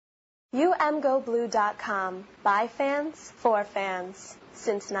UMGoBlue.com. By fans, for fans.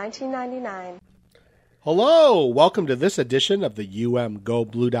 Since 1999. Hello, welcome to this edition of the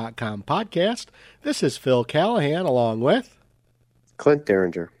UMGoBlue.com podcast. This is Phil Callahan along with Clint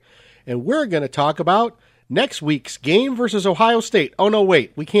Derringer. And we're going to talk about next week's game versus Ohio State. Oh, no,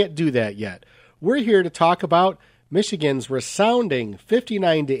 wait, we can't do that yet. We're here to talk about Michigan's resounding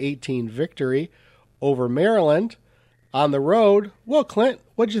 59-18 victory over Maryland on the road. Well, Clint,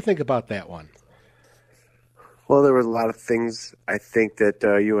 what did you think about that one? Well, there were a lot of things I think that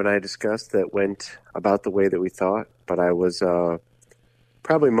you and I discussed that went about the way that we thought, but I was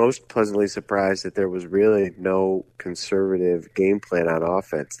probably most pleasantly surprised that there was really no conservative game plan on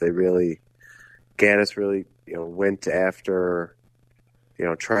offense. Gaddis really, went after,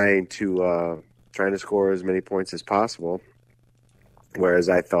 trying to score as many points as possible, whereas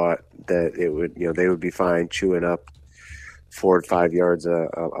I thought that they would be fine chewing up 4 or 5 yards a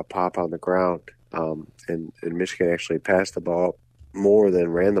pop on the ground. And Michigan actually passed the ball more than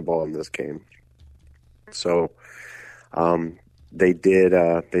ran the ball in this game. So they did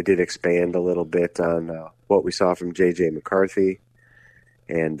expand a little bit on what we saw from J.J. McCarthy,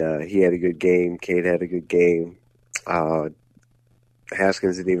 and he had a good game. Cade had a good game.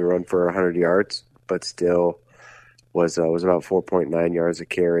 Haskins didn't even run for 100 yards, but still was about 4.9 yards a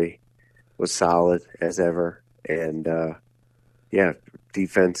carry. Was solid as ever, and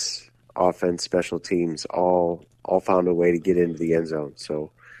defense, offense, special teams all found a way to get into the end zone.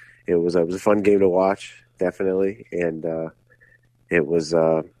 So it was a fun game to watch, definitely, and it was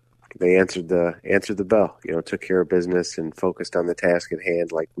they answered the bell. Took care of business and focused on the task at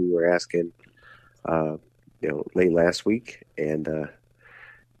hand, like we were asking, late last week, and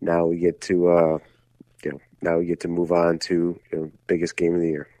now we get to move on to biggest game of the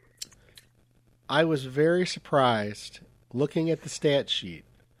year. I was very surprised looking at the stat sheet.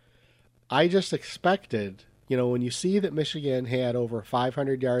 I just expected, when you see that Michigan had over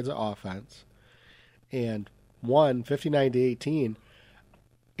 500 yards of offense and won 59-18,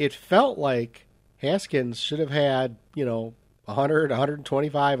 it felt like Haskins should have had, 100,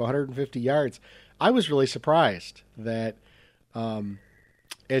 125, 150 yards. I was really surprised that,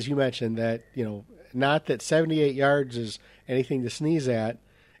 as you mentioned, that, not that 78 yards is anything to sneeze at.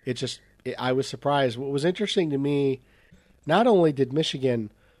 I was surprised. What was interesting to me, not only did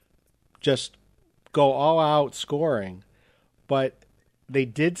Michigan just go all out scoring, but they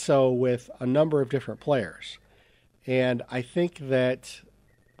did so with a number of different players. And I think that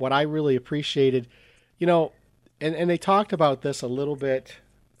what I really appreciated, and they talked about this a little bit,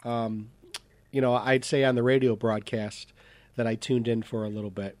 I'd say on the radio broadcast that I tuned in for a little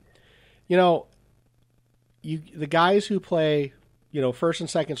bit. The guys who play, first and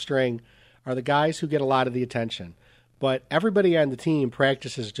second string are the guys who get a lot of the attention. But everybody on the team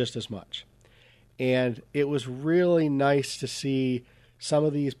practices just as much. And it was really nice to see some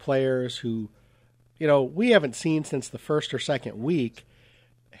of these players who, we haven't seen since the first or second week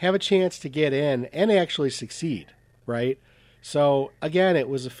have a chance to get in and actually succeed, right? So, again, it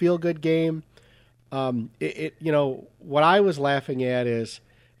was a feel-good game. What I was laughing at is,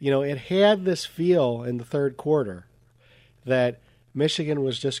 it had this feel in the third quarter that Michigan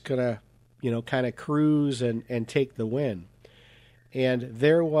was just going to, kind of cruise and take the win. And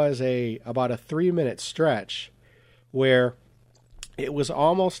there was about a 3-minute stretch where it was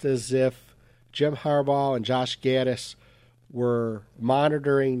almost as if Jim Harbaugh and Josh Gaddis were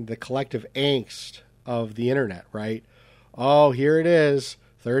monitoring the collective angst of the internet, right? Oh, here it is,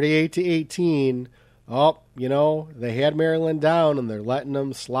 38-18. Oh, they had Maryland down and they're letting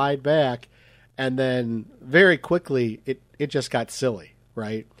them slide back. And then very quickly it just got silly,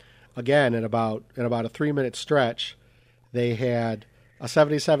 right? Again, in about a 3-minute stretch, they had a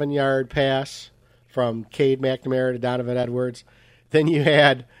 77-yard pass from Cade McNamara to Donovan Edwards. Then you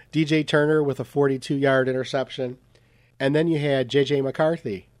had DJ Turner with a 42-yard interception. And then you had J.J.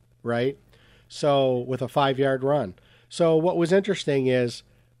 McCarthy, right? So with a 5-yard run. So what was interesting is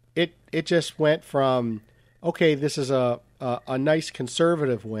it just went from, okay, this is a nice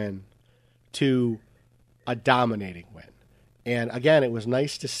conservative win to a dominating win. And again, it was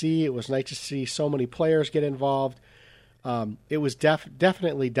nice to see. It was nice to see so many players get involved. It was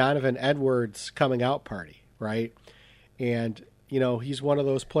definitely Donovan Edwards' coming out party, right? And, he's one of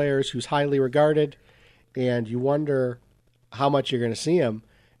those players who's highly regarded, and you wonder how much you're going to see him.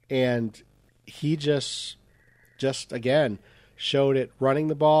 And he just again, showed it running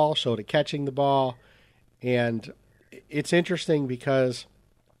the ball, showed it catching the ball. And it's interesting because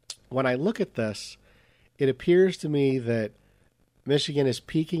when I look at this, it appears to me that Michigan is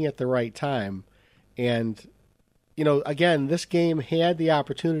peaking at the right time. And, again, this game had the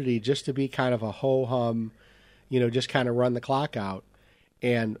opportunity just to be kind of a ho-hum, just kind of run the clock out.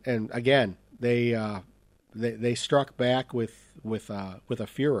 And again, they struck back with a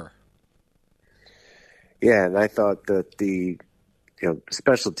furor. Yeah, and I thought that the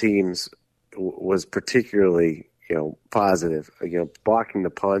special teams was particularly positive. Blocking the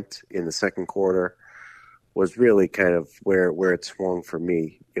punt in the second quarter was really kind of where it swung for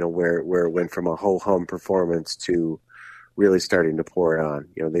me. Where it went from a ho hum performance to really starting to pour it on.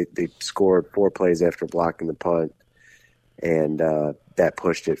 They scored 4 plays after blocking the punt, and that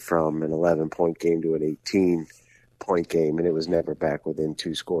pushed it from an 11-point game to an 18-point game, and it was never back within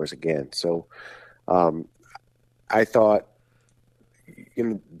 2 scores again. So I thought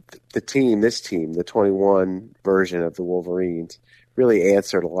this team, the 21 version of the Wolverines, really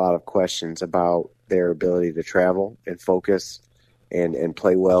answered a lot of questions about their ability to travel and focus and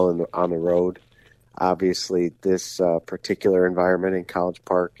play well on the road. Obviously, this particular environment in College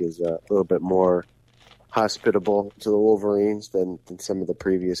Park is a little bit more hospitable to the Wolverines than some of the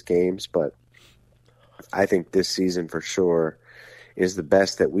previous games, but I think this season for sure is the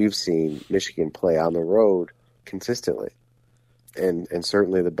best that we've seen Michigan play on the road consistently, and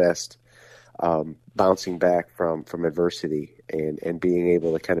certainly the best bouncing back from adversity and being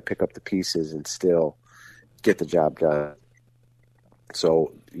able to kind of pick up the pieces and still get the job done.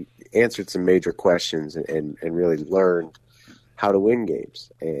 So answered some major questions and really learned how to win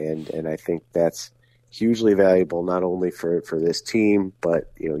games. And I think that's hugely valuable not only for this team,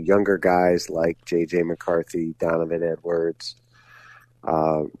 but younger guys like J.J. McCarthy, Donovan Edwards,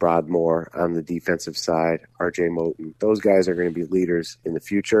 Broadmoor on the defensive side, R.J. Moten. Those guys are going to be leaders in the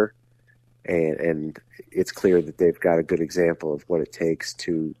future, and it's clear that they've got a good example of what it takes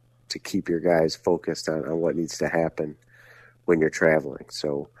to keep your guys focused on what needs to happen when you're traveling.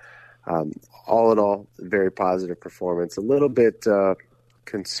 So all in all, very positive performance. A little bit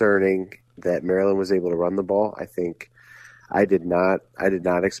concerning that Maryland was able to run the ball. I think I did not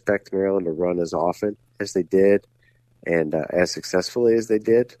expect Maryland to run as often as they did and as successfully as they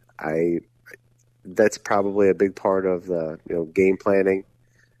did. That's probably a big part of the game planning.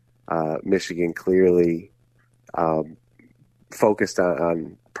 Michigan clearly focused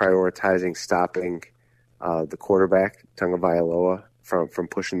on prioritizing stopping the quarterback, Tagovailoa, from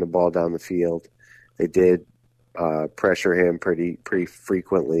pushing the ball down the field. They did pressure him pretty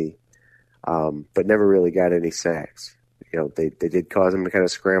frequently, but never really got any sacks. They did cause him to kind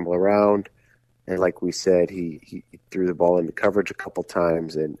of scramble around, and like we said, he threw the ball into coverage a couple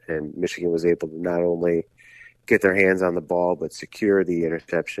times, and Michigan was able to not only get their hands on the ball, but secure the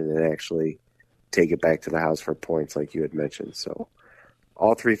interception and actually take it back to the house for points like you had mentioned. So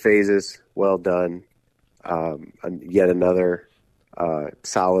all 3 phases, well done. Yet another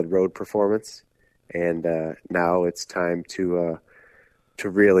solid road performance. And now it's time to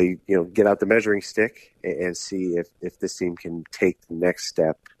really, get out the measuring stick and see if this team can take the next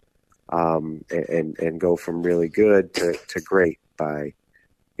step and go from really good to great by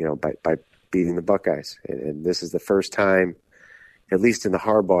beating the Buckeyes. And this is the first time, at least in the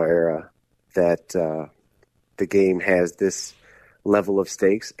Harbaugh era, that the game has this level of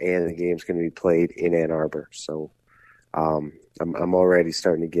stakes, and the game's going to be played in Ann Arbor. So I'm already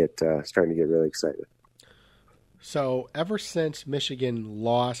starting to get really excited. So ever since Michigan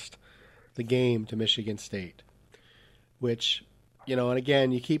lost the game to Michigan State, which and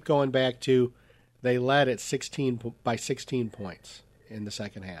again you keep going back to, they led at 16 points in the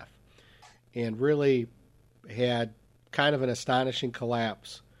second half, and really had kind of an astonishing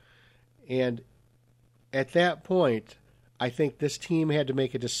collapse. And at that point, I think this team had to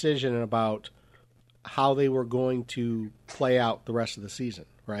make a decision about how they were going to play out the rest of the season,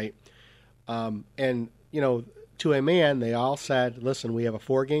 right? And, to a man, they all said, listen, we have a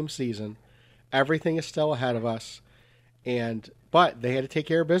 4-game season. Everything is still ahead of us. But they had to take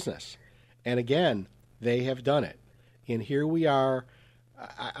care of business. And again, they have done it. And here we are.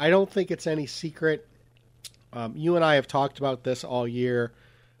 I don't think it's any secret. You and I have talked about this all year.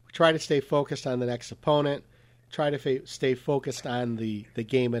 We try to stay focused on the next opponent, try to stay focused on the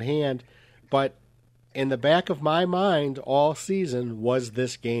game at hand. But in the back of my mind all season was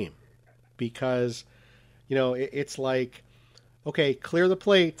this game, because, it's like, okay, clear the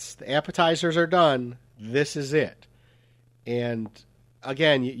plates. The appetizers are done. This is it. And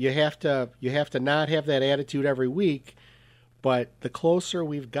again, you have to not have that attitude every week. But the closer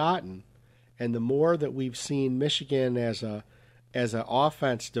we've gotten, and the more that we've seen Michigan as an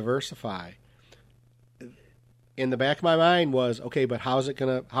offense diversify, in the back of my mind was, okay, but how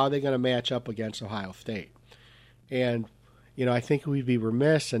are they gonna match up against Ohio State? And I think we'd be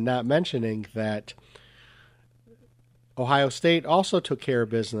remiss in not mentioning that Ohio State also took care of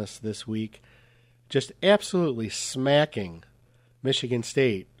business this week, just absolutely smacking Michigan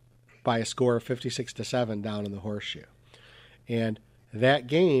State by a score of 56-7 down in the Horseshoe. And that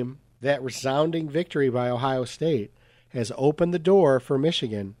game, that resounding victory by Ohio State, has opened the door for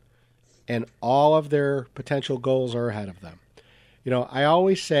Michigan, and all of their potential goals are ahead of them. I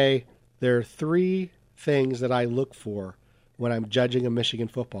always say there are three things that I look for when I'm judging a Michigan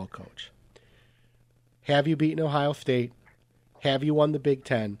football coach. Have you beaten Ohio State? Have you won the Big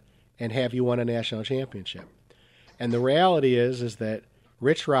Ten? And have you won a national championship? And the reality is that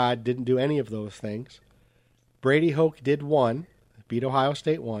Rich Rod didn't do any of those things. Brady Hoke did one, beat Ohio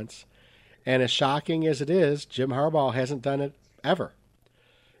State once. And as shocking as it is, Jim Harbaugh hasn't done it ever.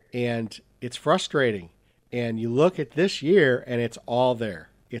 And it's frustrating. And you look at this year, and it's all there.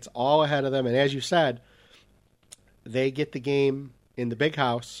 It's all ahead of them. And as you said, they get the game in the big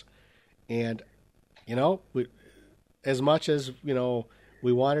house. And, as much as,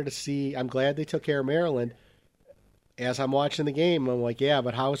 we wanted to see, I'm glad they took care of Maryland. As I'm watching the game, I'm like, yeah,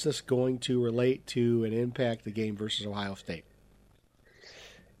 but how is this going to relate to and impact the game versus Ohio State?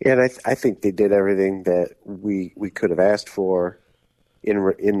 Yeah, and I think they did everything that we could have asked for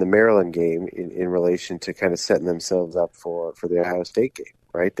in the Maryland game in relation to kind of setting themselves up for the Ohio State game,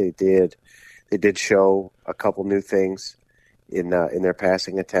 right? They did show a couple new things in their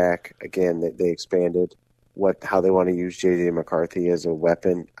passing attack. Again, they expanded how they want to use J.J. McCarthy as a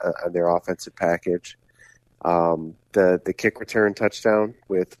weapon on their offensive package. The kick return touchdown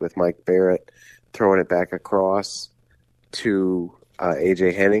with Mike Barrett throwing it back across to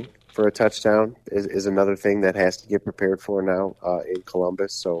A.J. Henning for a touchdown is another thing that has to get prepared for now in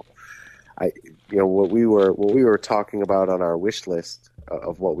Columbus. So, what we were talking about on our wish list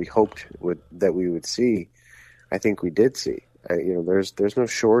of what we hoped that we would see, I think we did see. There's no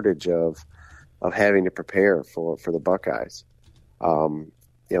shortage of having to prepare for the Buckeyes.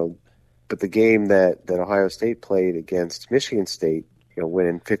 But the game that Ohio State played against Michigan State,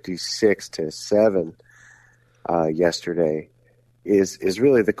 winning 56-7 yesterday, is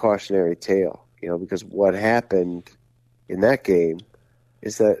really the cautionary tale. Because what happened in that game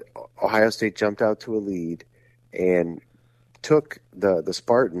is that Ohio State jumped out to a lead and took the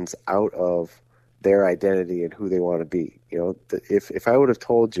Spartans out of their identity and who they want to be. If I would have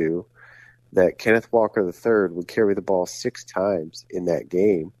told you that Kenneth Walker III would carry the ball 6 times in that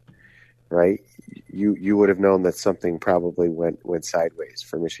game, right, you would have known that something probably went sideways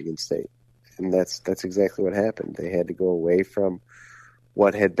for Michigan State. And that's exactly what happened. They had to go away from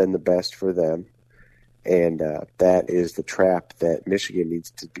what had been the best for them, and that is the trap that Michigan needs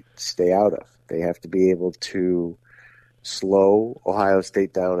to stay out of. They have to be able to slow Ohio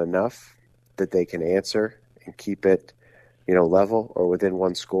State down enough that they can answer and keep it, level or within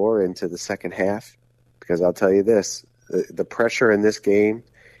one score into the second half. Because I'll tell you this, the pressure in this game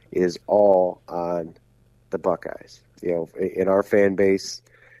is all on the Buckeyes. In our fan base,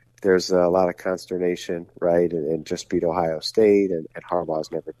 there's a lot of consternation, right? And just beat Ohio State, and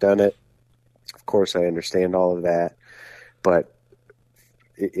Harbaugh's never done it. Of course, I understand all of that. But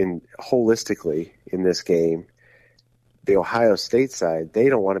holistically in this game, the Ohio State side, they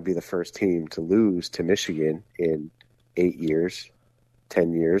don't want to be the first team to lose to Michigan in 8 years,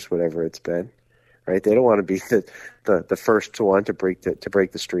 10 years, whatever it's been, right? They don't want to be the first one to break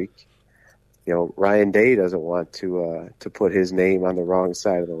the streak. Ryan Day doesn't want to put his name on the wrong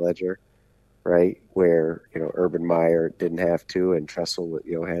side of the ledger, right? Where Urban Meyer didn't have to, and Tressel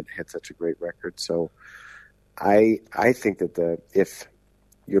had such a great record. So I think that if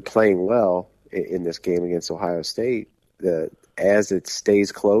you're playing well in this game against Ohio State, as it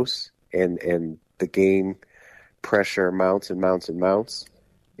stays close and the game pressure mounts and mounts and mounts,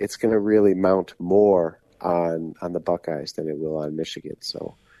 it's going to really mount more on the Buckeyes than it will on Michigan.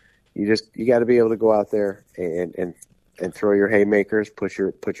 So you got to be able to go out there and throw your haymakers, put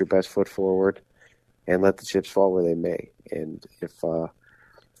your best foot forward, and let the chips fall where they may. And if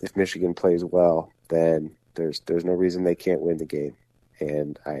Michigan plays well, then there's no reason they can't win the game.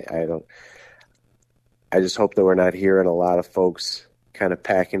 And I just hope that we're not hearing a lot of folks kind of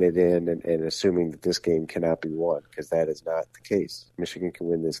packing it in and assuming that this game cannot be won, because that is not the case. Michigan can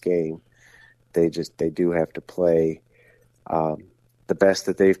win this game. They do have to play the best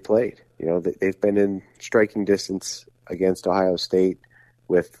that they've played. They've been in striking distance against Ohio State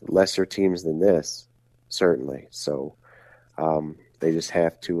with lesser teams than this, certainly. So they just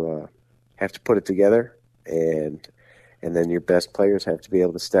have to put it together, and then your best players have to be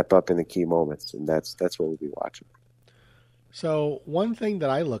able to step up in the key moments, and that's what we'll be watching. So one thing that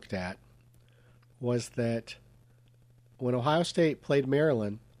I looked at was that when Ohio State played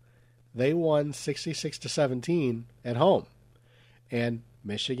Maryland, they won 66-17 at home, and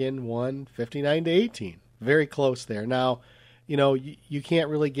Michigan won 59-18. Very close there. Now, you can't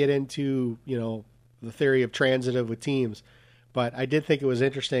really get into, the theory of transitive with teams, but I did think it was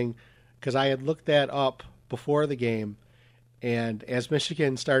interesting because I had looked that up before the game, and as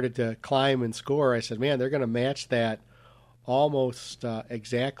Michigan started to climb and score, I said, man, they're going to match that almost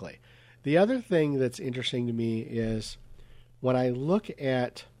exactly. The other thing that's interesting to me is when I look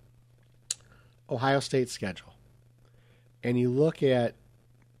at Ohio State's schedule, and you look at,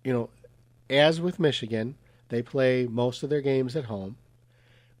 as with Michigan, they play most of their games at home,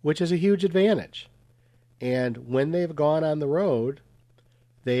 which is a huge advantage. And when they've gone on the road,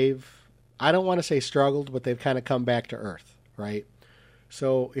 I don't want to say struggled, but they've kind of come back to earth, right?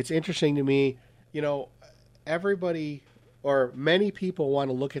 So it's interesting to me, everybody or many people want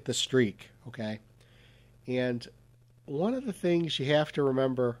to look at the streak, okay? And one of the things you have to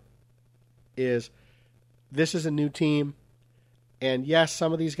remember is this is a new team. And yes,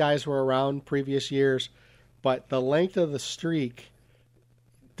 some of these guys were around previous years, but the length of the streak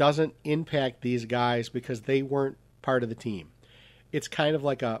doesn't impact these guys because they weren't part of the team. It's kind of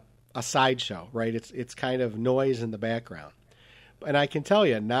like a sideshow, right? It's kind of noise in the background. And I can tell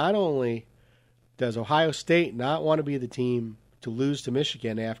you, not only does Ohio State not want to be the team to lose to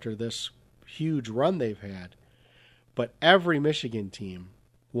Michigan after this huge run they've had, but every Michigan team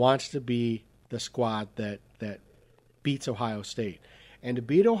wants to be the squad that beats Ohio State. And to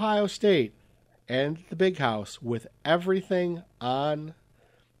beat Ohio State and the Big House with everything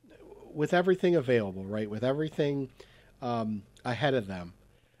available, right? With everything ahead of them,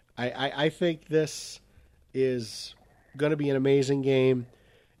 I think this is going to be an amazing game.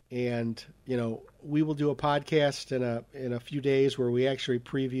 And we will do a podcast in a few days where we actually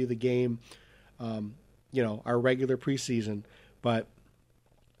preview the game, our regular preseason. But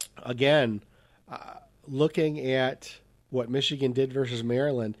again, looking at what Michigan did versus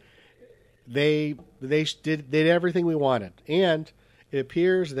Maryland, they did everything we wanted, and it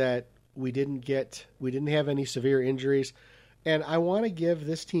appears that we didn't have any severe injuries. And I want to give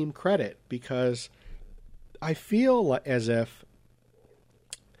this team credit because I feel as if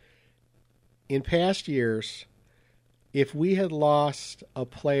in past years, if we had lost a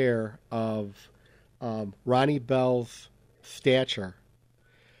player of Ronnie Bell's stature,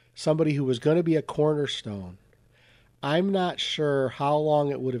 somebody who was going to be a cornerstone, I'm not sure how long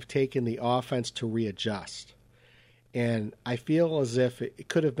it would have taken the offense to readjust. And I feel as if it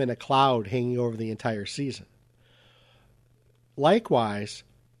could have been a cloud hanging over the entire season. Likewise,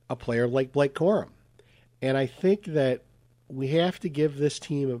 a player like Blake Corum. And I think that we have to give this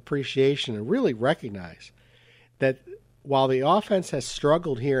team appreciation and really recognize that while the offense has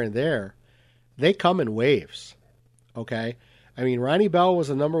struggled here and there, they come in waves. Okay? I mean, Ronnie Bell was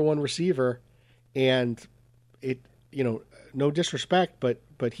the number one receiver, and no disrespect,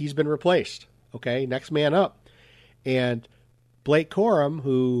 but he's been replaced. Okay? Next man up. And Blake Corum,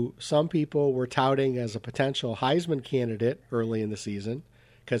 who some people were touting as a potential Heisman candidate early in the season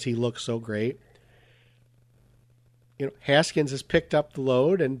because he looks so great, Haskins has picked up the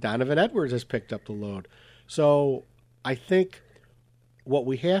load and Donovan Edwards has picked up the load. So I think what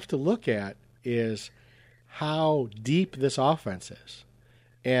we have to look at is how deep this offense is.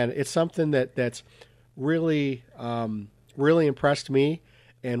 And it's something that's really, really impressed me.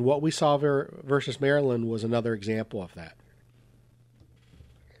 And what we saw versus Maryland was another example of that.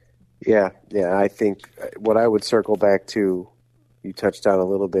 Yeah. I think what I would circle back to, you touched on a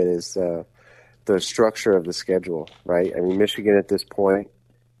little bit, is the structure of the schedule, right? I mean, Michigan at this point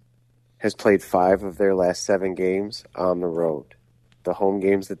has played 5 of their last 7 games on the road. The home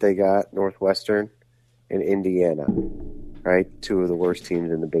games that they got, Northwestern and Indiana, right? 2 of the worst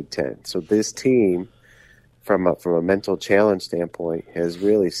teams in the Big Ten. So this team, from a mental challenge standpoint, has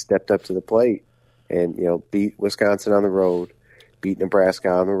really stepped up to the plate and, beat Wisconsin on the road, beat Nebraska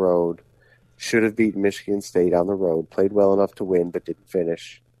on the road, should have beaten Michigan State on the road, played well enough to win but didn't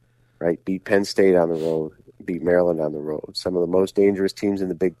finish, right? Beat Penn State on the road, beat Maryland on the road. Some of the most dangerous teams in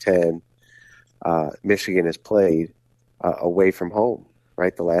the Big Ten, Michigan has played away from home,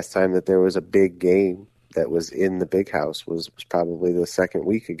 right? The last time that there was a big game that was in the Big House was probably the second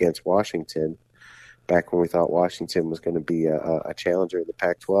week against Washington, back when we thought Washington was going to be a challenger in the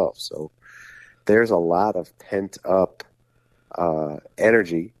Pac-12. So there's a lot of pent-up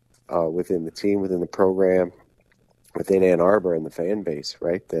energy within the team, within the program, within Ann Arbor and the fan base,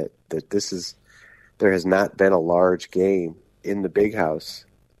 right? That there has not been a large game in the Big House,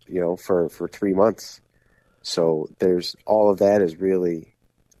 for 3 months. So there's all of that is really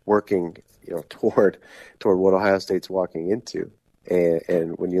working, toward what Ohio State's walking into.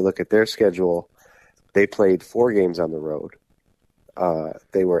 And when you look at their schedule, they played 4 games on the road.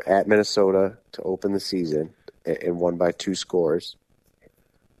 They were at Minnesota to open the season and won by 2 scores.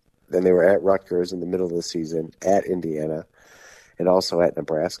 Then they were at Rutgers in the middle of the season, at Indiana, and also at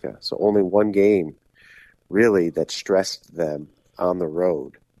Nebraska. So only 1 game really that stressed them on the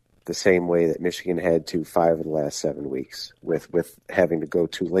road the same way that Michigan had to 5 of the last 7 weeks with having to go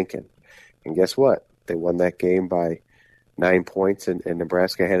to Lincoln. And guess what? They won that game by 9 points, and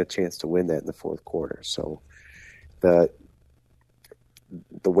Nebraska had a chance to win that in the fourth quarter. So the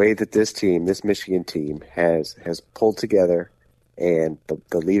way that this Michigan team has pulled together, and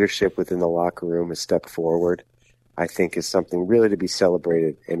the leadership within the locker room has stepped forward, I think is something really to be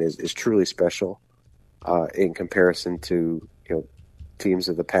celebrated and is truly special in comparison to teams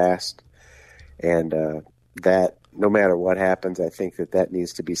of the past. And that no matter what happens, I think that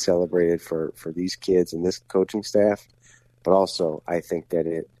needs to be celebrated for these kids and this coaching staff. But also, I think that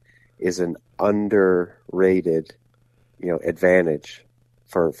it is an underrated, advantage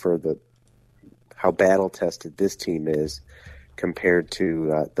for how battle tested this team is compared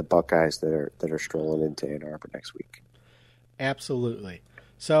to the Buckeyes that are strolling into Ann Arbor next week. Absolutely.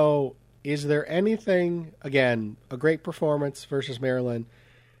 So, is there anything, again, a great performance versus Maryland,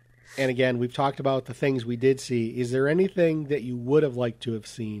 and again, we've talked about the things we did see. Is there anything that you would have liked to have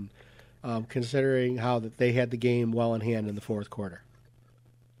seen, considering how that they had the game well in hand in the fourth quarter?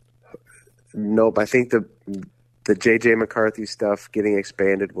 Nope. I think the J.J. McCarthy stuff getting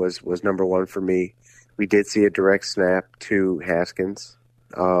expanded was number one for me. We did see a direct snap to Haskins.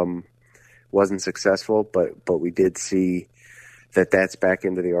 Wasn't successful, but we did see that's back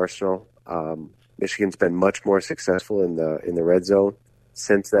into the arsenal. Michigan's been much more successful in the red zone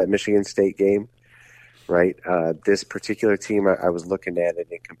since that Michigan State game, right? This particular team, I was looking at it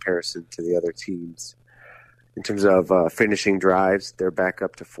in comparison to the other teams. In terms of finishing drives, they're back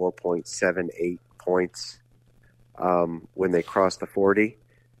up to 4.78 points when they cross the 40,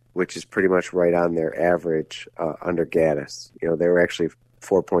 which is pretty much right on their average under Gaddis. They were actually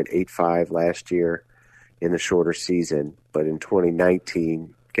 4.85 last year in the shorter season, but in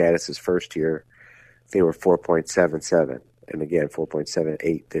 2019, Gaddis's first year, they were 4.77, and again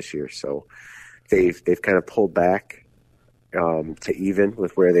 4.78 this year. So they've kind of pulled back to even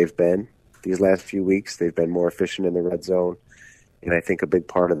with where they've been these last few weeks. They've been more efficient in the red zone, and I think a big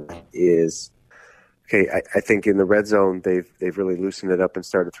part of that is I think in the red zone they've really loosened it up and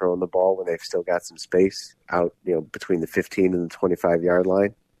started throwing the ball when they've still got some space out, between the 15 and the 25-yard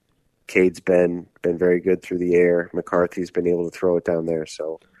line. Cade's been very good through the air. McCarthy's been able to throw it down there.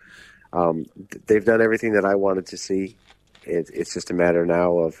 So they've done everything that I wanted to see. It's just a matter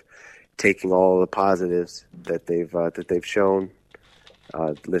now of taking all of the positives that they've shown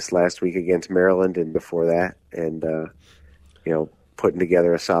this last week against Maryland and before that, and putting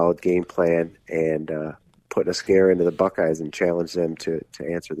together a solid game plan and putting a scare into the Buckeyes and challenge them to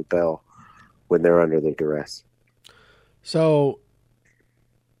answer the bell when they're under the duress. So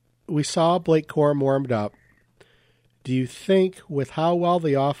we saw Blake Corum warmed up. Do you think, with how well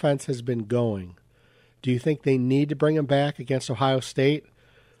the offense has been going, do you think they need to bring him back against Ohio State,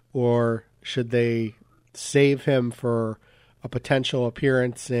 or should they save him for a potential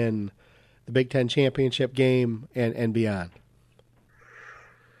appearance in the Big Ten championship game and beyond?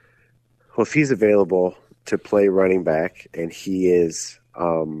 Well, if he's available to play running back and he is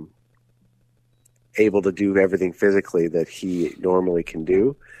able to do everything physically that he normally can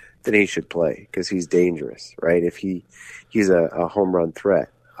do, then he should play because he's dangerous, right? If he's a home run threat.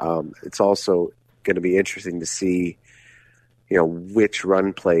 It's also going to be interesting to see, which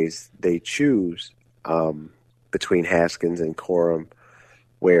run plays they choose between Haskins and Corum,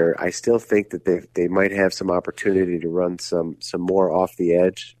 where I still think that they might have some opportunity to run some more off the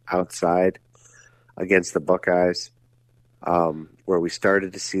edge outside against the Buckeyes, where we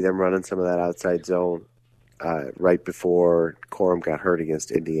started to see them running some of that outside zone right before Corum got hurt against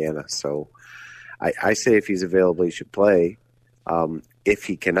Indiana. So I say if he's available, he should play. If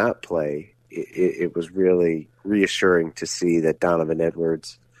he cannot play, it was really reassuring to see that Donovan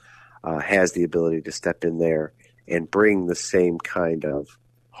Edwards has the ability to step in there and bring the same kind of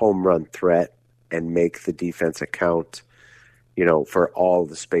home run threat and make the defense account, for all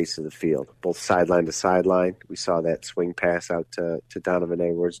the space of the field, both sideline to sideline. We saw that swing pass out to Donovan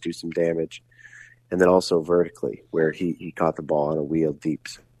Edwards do some damage, and then also vertically where he caught the ball on a wheel deep.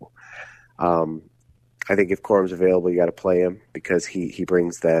 So, I think if Corum's available, you got to play him because he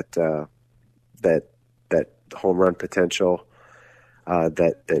brings that home run potential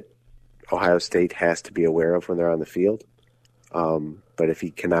that Ohio State has to be aware of when they're on the field. But if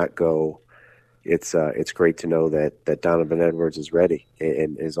he cannot go, it's great to know that Donovan Edwards is ready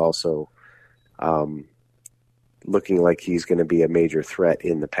and is also looking like he's going to be a major threat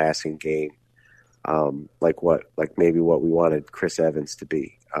in the passing game, like maybe what we wanted Chris Evans to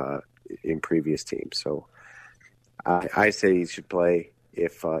be in previous teams. So I say he should play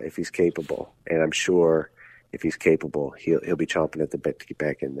if he's capable, and I'm sure if he's capable, he'll be chomping at the bit to get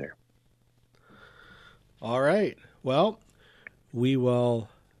back in there. All right. Well, we will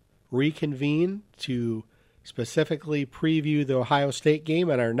reconvene to specifically preview the Ohio State game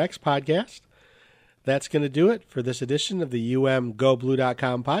on our next podcast. That's going to do it for this edition of the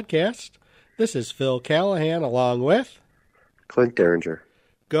UMGoBlue.com podcast. This is Phil Callahan along with Clint Derringer.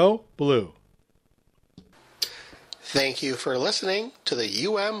 Go Blue. Thank you for listening to the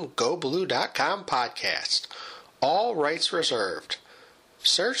UMGoBlue.com podcast. All rights reserved.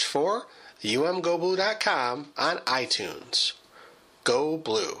 Search for UMGoBlue.com on iTunes. Go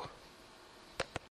Blue.